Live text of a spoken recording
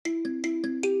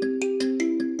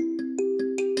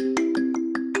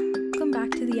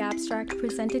abstract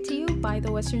presented to you by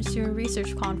the Western Student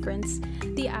Research Conference.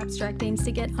 The abstract aims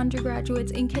to get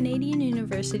undergraduates in Canadian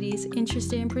universities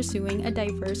interested in pursuing a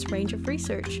diverse range of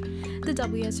research. The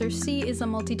WSRC is a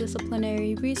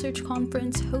multidisciplinary research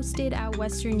conference hosted at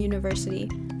Western University.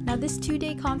 Now, this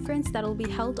two-day conference that will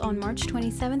be held on March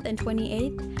 27th and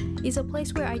 28th is a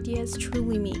place where ideas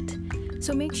truly meet.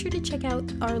 So make sure to check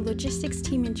out our logistics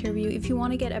team interview if you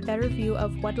want to get a better view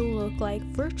of what it'll look like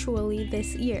virtually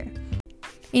this year.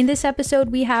 In this episode,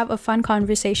 we have a fun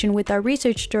conversation with our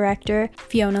research director,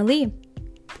 Fiona Lee.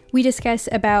 We discuss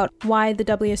about why the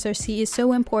WSRC is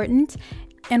so important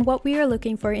and what we are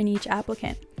looking for in each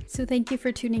applicant. So thank you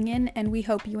for tuning in, and we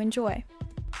hope you enjoy.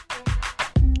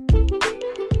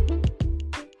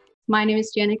 My name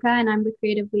is Janica, and I'm the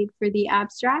creative lead for the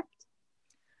abstract.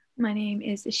 My name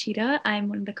is Ishita. I'm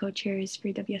one of the co-chairs for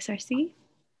WSRC.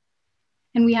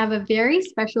 And we have a very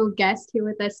special guest here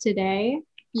with us today,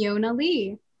 Fiona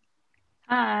Lee.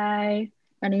 Hi,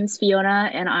 my name is Fiona,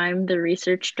 and I'm the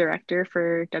research director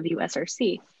for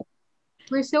WSRC.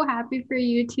 We're so happy for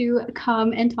you to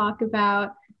come and talk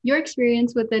about your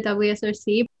experience with the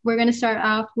WSRC. We're going to start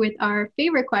off with our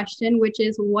favorite question, which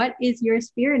is, what is your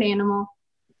spirit animal?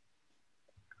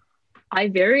 I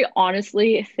very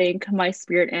honestly think my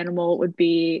spirit animal would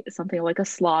be something like a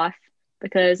sloth,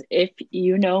 because if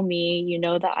you know me, you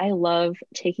know that I love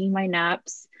taking my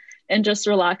naps and just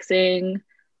relaxing.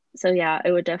 So yeah,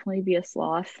 it would definitely be a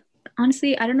sloth.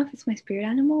 Honestly, I don't know if it's my spirit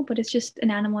animal, but it's just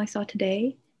an animal I saw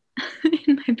today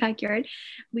in my backyard.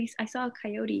 I saw a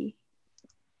coyote.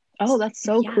 Oh, that's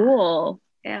so cool.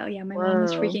 Yeah, my mom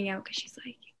was freaking out because she's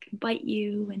like, it can bite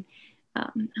you. And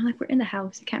I'm like, we're in the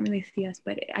house, you can't really see us,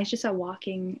 but I just saw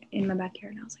walking in my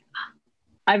backyard, and I was like, ah.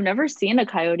 I've never seen a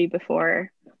coyote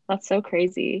before. That's so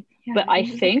crazy. Yeah, but I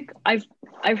think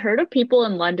I've heard of people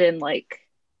in London like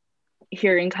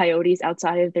hearing coyotes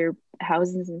outside of their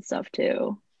houses and stuff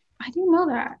too. I didn't know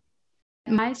that.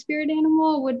 My spirit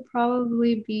animal would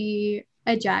probably be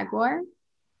a jaguar,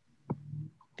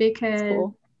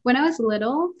 because when I was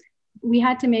little, we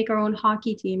had to make our own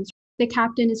hockey teams. The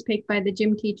captain is picked by the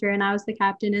gym teacher, and I was the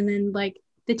captain, and then like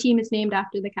the team is named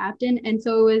after the captain, and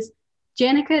so it was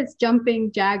Janica's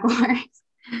Jumping Jaguars.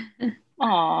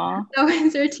 Aww, that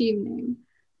was her team name.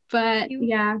 But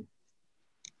yeah,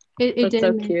 it didn't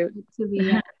so make cute. it to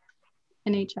the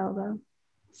NHL though.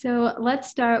 So let's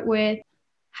start with,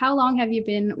 how long have you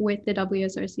been with the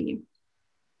WSRC?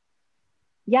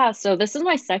 Yeah, so this is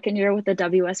my second year with the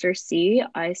WSRC.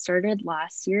 I started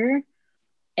last year.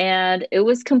 And it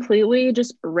was completely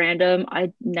just random.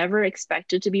 I never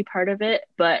expected to be part of it,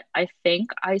 but I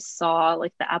think I saw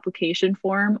like the application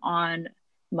form on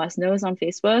Must Knows on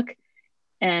Facebook,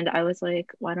 and I was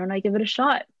like, why don't I give it a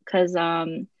shot? Because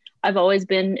I've always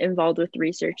been involved with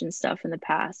research and stuff in the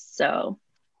past, so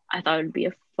I thought it would be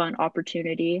a fun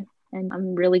opportunity, and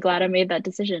I'm really glad I made that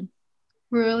decision.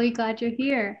 We're really glad you're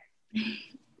here.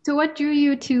 So what drew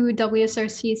you to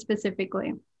WSRC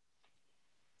specifically?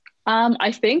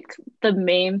 I think the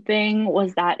main thing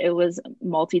was that it was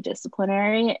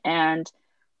multidisciplinary, and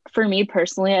for me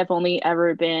personally, I've only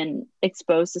ever been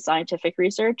exposed to scientific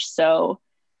research, so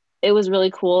it was really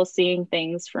cool seeing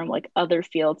things from like other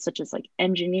fields such as like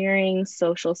engineering,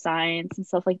 social science, and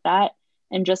stuff like that,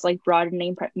 and just like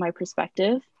broadening my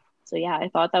perspective. So yeah, I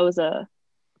thought that was a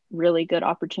really good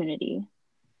opportunity.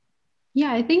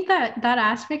 Yeah, I think that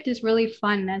aspect is really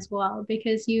fun as well,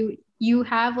 because you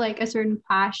have like a certain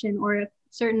passion or a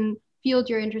certain field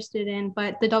you're interested in,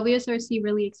 but the WSRC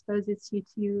really exposes you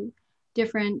to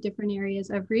different areas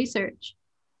of research.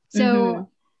 So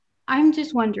I'm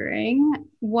just wondering,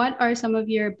 what are some of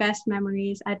your best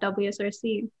memories at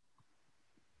WSRC?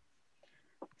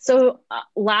 So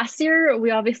last year,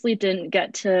 we obviously didn't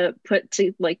get to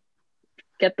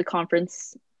get the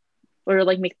conference or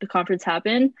like make the conference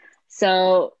happen.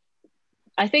 So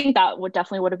I think that would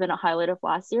have been a highlight of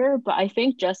last year, but I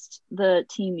think just the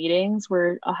team meetings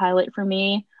were a highlight for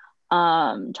me.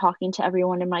 Talking to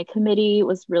everyone in my committee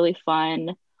was really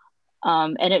fun.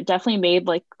 And it definitely made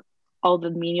like all the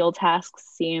menial tasks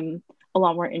seem a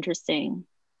lot more interesting.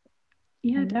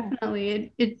 Yeah,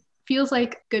 definitely. It feels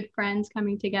like good friends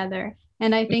coming together.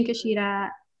 And I think Ishita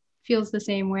feels the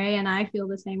same way, and I feel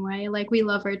the same way. Like, we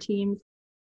love our teams.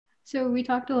 So we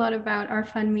talked a lot about our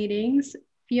fun meetings.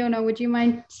 Fiona, would you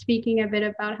mind speaking a bit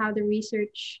about how the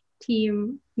research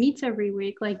team meets every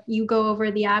week? Like, you go over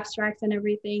the abstracts and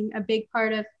everything, a big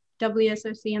part of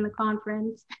WSRC and the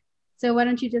conference. So why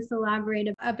don't you just elaborate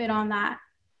a bit on that?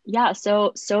 Yeah,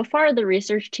 so far the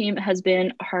research team has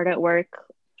been hard at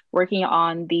work working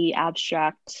on the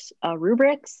abstract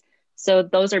rubrics. So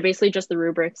those are basically just the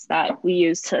rubrics that we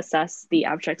use to assess the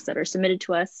abstracts that are submitted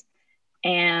to us.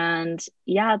 And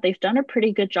yeah, they've done a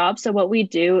pretty good job. So what we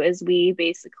do is we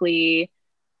basically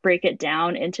break it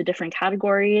down into different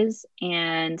categories,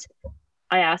 and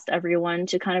I asked everyone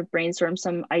to kind of brainstorm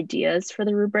some ideas for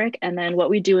the rubric. And then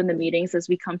what we do in the meetings is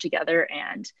we come together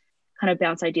and kind of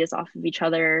bounce ideas off of each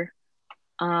other.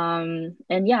 And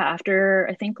yeah, after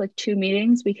I think like 2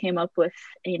 meetings, we came up with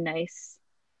a nice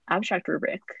abstract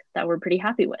rubric that we're pretty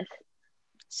happy with.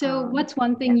 So what's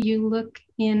one thing you look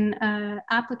in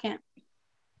applicant?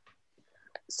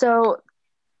 So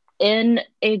in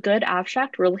a good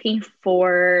abstract, we're looking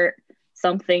for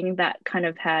something that kind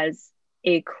of has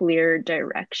a clear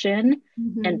direction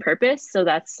and purpose. So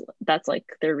that's like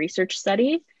their research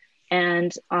study,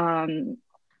 and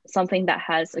something that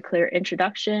has a clear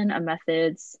introduction, a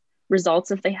methods,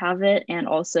 results if they have it, and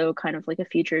also kind of like a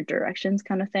future directions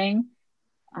kind of thing.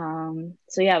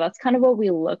 So yeah, that's kind of what we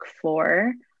look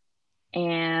for.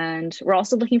 And we're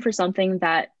also looking for something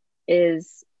that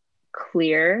is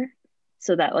clear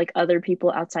so that like other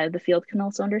people outside of the field can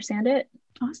also understand it.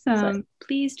 Awesome. So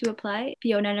please do apply.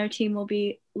 Fiona and our team will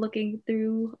be looking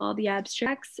through all the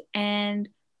abstracts, and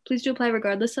please do apply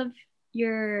regardless of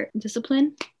your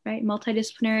discipline, right?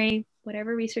 Multidisciplinary,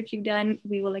 whatever research you've done,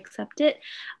 we will accept it.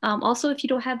 Also, if you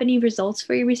don't have any results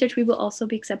for your research, we will also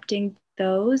be accepting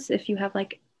those. If you have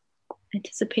like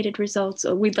anticipated results,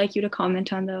 or we'd like you to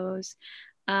comment on those.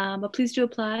 But please do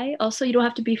apply. Also, you don't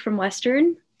have to be from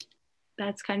Western.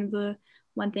 That's kind of the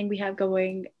one thing we have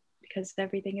going, because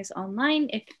everything is online.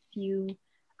 If you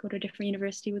go to a different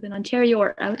university within Ontario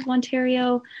or out of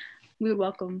Ontario, we would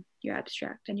welcome your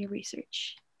abstract and your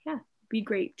research. Yeah, it'd be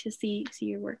great to see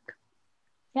your work.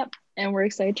 Yep, and we're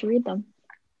excited to read them.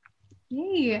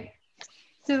 Yay.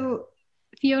 So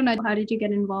Fiona, how did you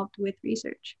get involved with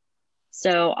research?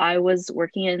 So I was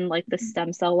working in like the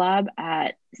stem cell lab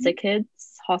at Sick Kids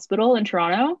Hospital in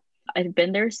Toronto. I've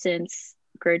been there since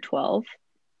grade 12,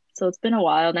 so it's been a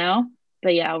while now.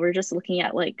 But yeah, we're just looking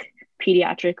at like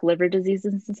pediatric liver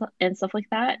diseases and stuff like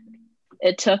that.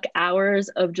 It took hours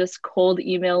of just cold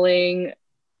emailing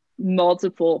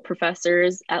multiple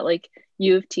professors at like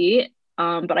U of T.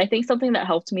 But I think something that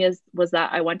helped me was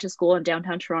that I went to school in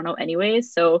downtown Toronto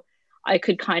anyways, so I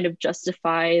could kind of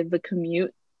justify the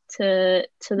commute to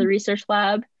the research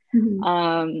lab.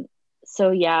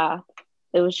 So yeah,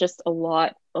 it was just a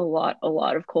lot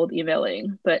of cold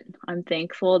emailing, but I'm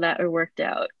thankful that it worked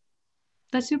out.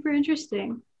 That's super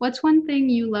interesting. What's one thing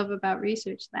you love about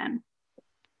research then?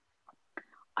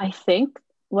 I think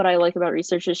what I like about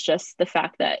research is just the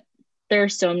fact that there are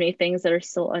so many things that are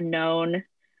still unknown,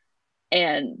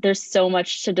 and there's so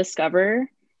much to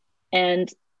discover. And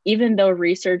even though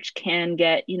research can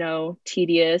get,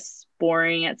 tedious,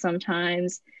 boring at some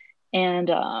times, and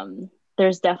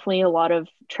there's definitely a lot of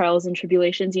trials and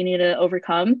tribulations you need to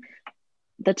overcome,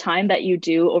 the time that you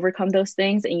do overcome those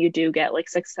things and you do get like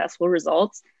successful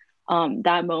results,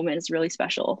 that moment is really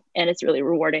special and it's really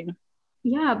rewarding.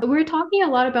 Yeah, but we're talking a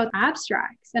lot about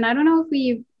abstracts, and I don't know if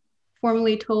we've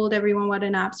formally told everyone what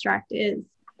an abstract is.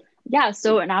 Yeah,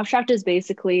 so an abstract is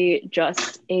basically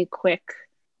just a quick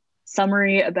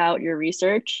summary about your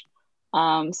research.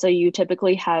 So you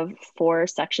typically have 4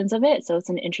 sections of it. So it's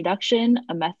an introduction,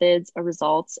 a methods, a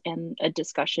results, and a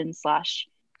discussion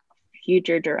 /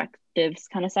 future directives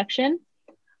kind of section.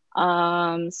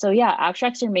 So yeah,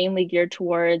 abstracts are mainly geared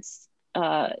towards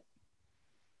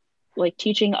like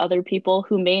teaching other people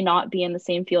who may not be in the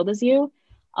same field as you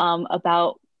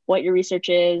about what your research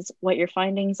is, what your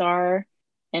findings are,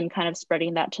 and kind of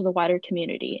spreading that to the wider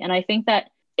community. And I think that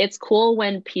it's cool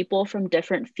when people from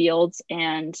different fields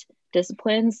and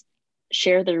disciplines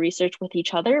share their research with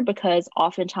each other, because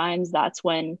oftentimes that's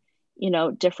when,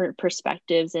 different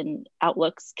perspectives and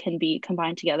outlooks can be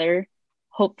combined together,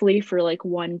 hopefully for like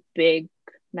one big,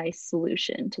 nice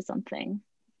solution to something.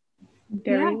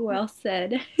 Very well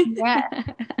said. Yeah.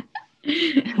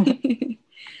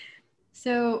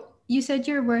 So you said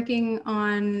you're working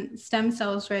on stem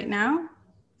cells right now,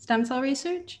 stem cell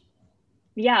research?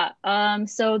 Yeah.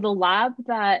 So the lab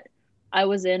that I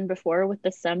was in before with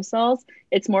the stem cells,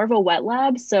 it's more of a wet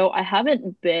lab. So I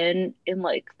haven't been in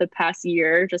like the past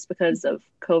year just because of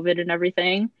COVID and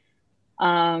everything.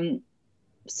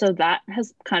 So that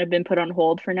has kind of been put on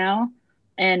hold for now.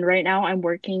 And right now I'm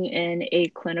working in a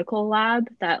clinical lab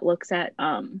that looks at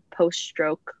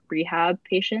post-stroke rehab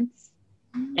patients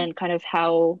and kind of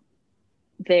how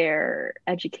their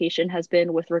education has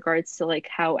been with regards to like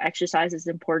how exercise is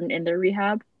important in their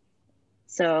rehab.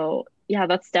 So yeah,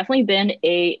 that's definitely been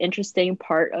a interesting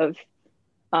part of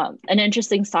an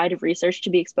interesting side of research to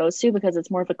be exposed to because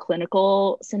it's more of a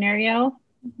clinical scenario.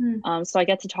 So I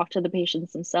get to talk to the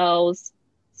patients themselves,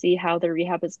 see how their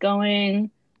rehab is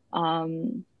going.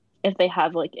 If they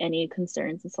have like any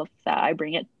concerns and stuff like that, I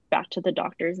bring it back to the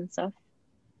doctors and stuff.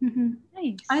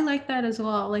 Nice. I like that as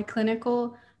well, like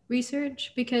clinical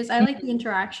research, because I like the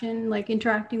interaction, like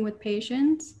interacting with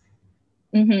patients.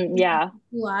 Yeah.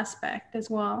 Cool aspect as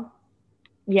well.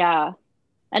 Yeah.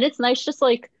 And it's nice just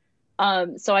like,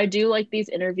 so I do like these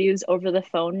interviews over the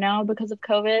phone now because of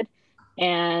COVID.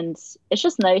 And it's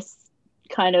just nice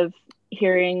kind of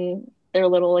hearing their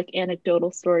little like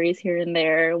anecdotal stories here and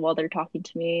there while they're talking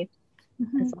to me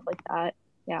and stuff like that.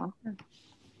 Yeah.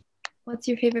 What's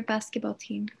your favorite basketball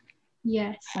team?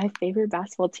 Yes. My favorite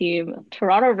basketball team,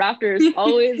 Toronto Raptors,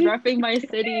 always repping my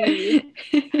city.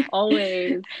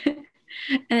 Always. And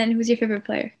then who's your favorite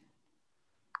player?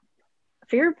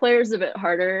 Favorite player is a bit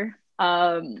harder.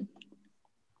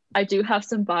 I do have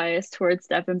some bias towards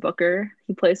Devin Booker.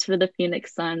 He plays for the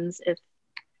Phoenix Suns, if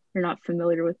you're not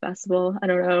familiar with basketball. I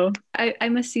don't know.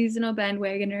 I'm a seasonal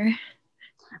bandwagoner.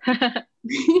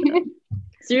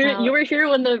 So you were here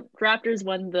when the Raptors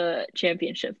won the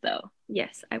championship, though?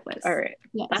 Yes, I was. All right.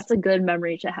 Yes. That's a good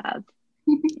memory to have.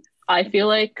 I feel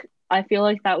like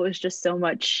that was just so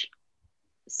much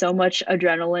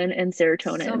adrenaline and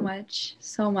serotonin.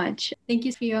 So much. Thank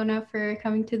you, Fiona, for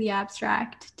coming to the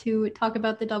abstract to talk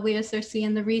about the WSRC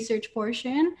and the research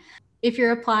portion. If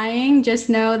you're applying, just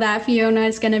know that Fiona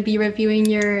is going to be reviewing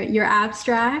your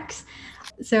abstracts.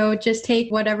 So just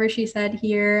take whatever she said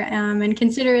here and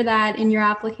consider that in your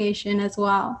application as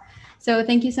well. So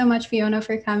thank you so much, Fiona,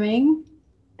 for coming.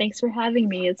 Thanks for having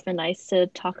me. It's been nice to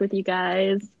talk with you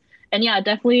guys. And yeah,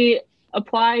 definitely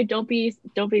apply. Don't be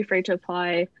afraid to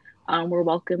apply. We're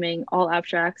welcoming all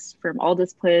abstracts from all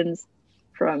disciplines,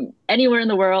 from anywhere in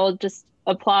the world. Just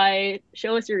apply,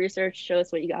 show us your research, show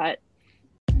us what you got.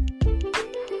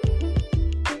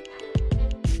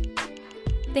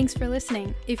 Thanks for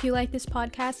listening. If you like this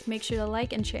podcast, make sure to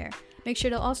like and share. Make sure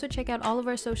to also check out all of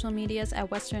our social medias at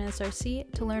Western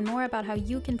SRC to learn more about how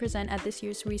you can present at this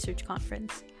year's research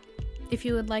conference. If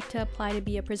you would like to apply to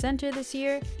be a presenter this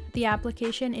year, the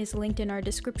application is linked in our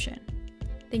description.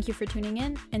 Thank you for tuning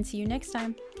in, and see you next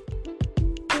time.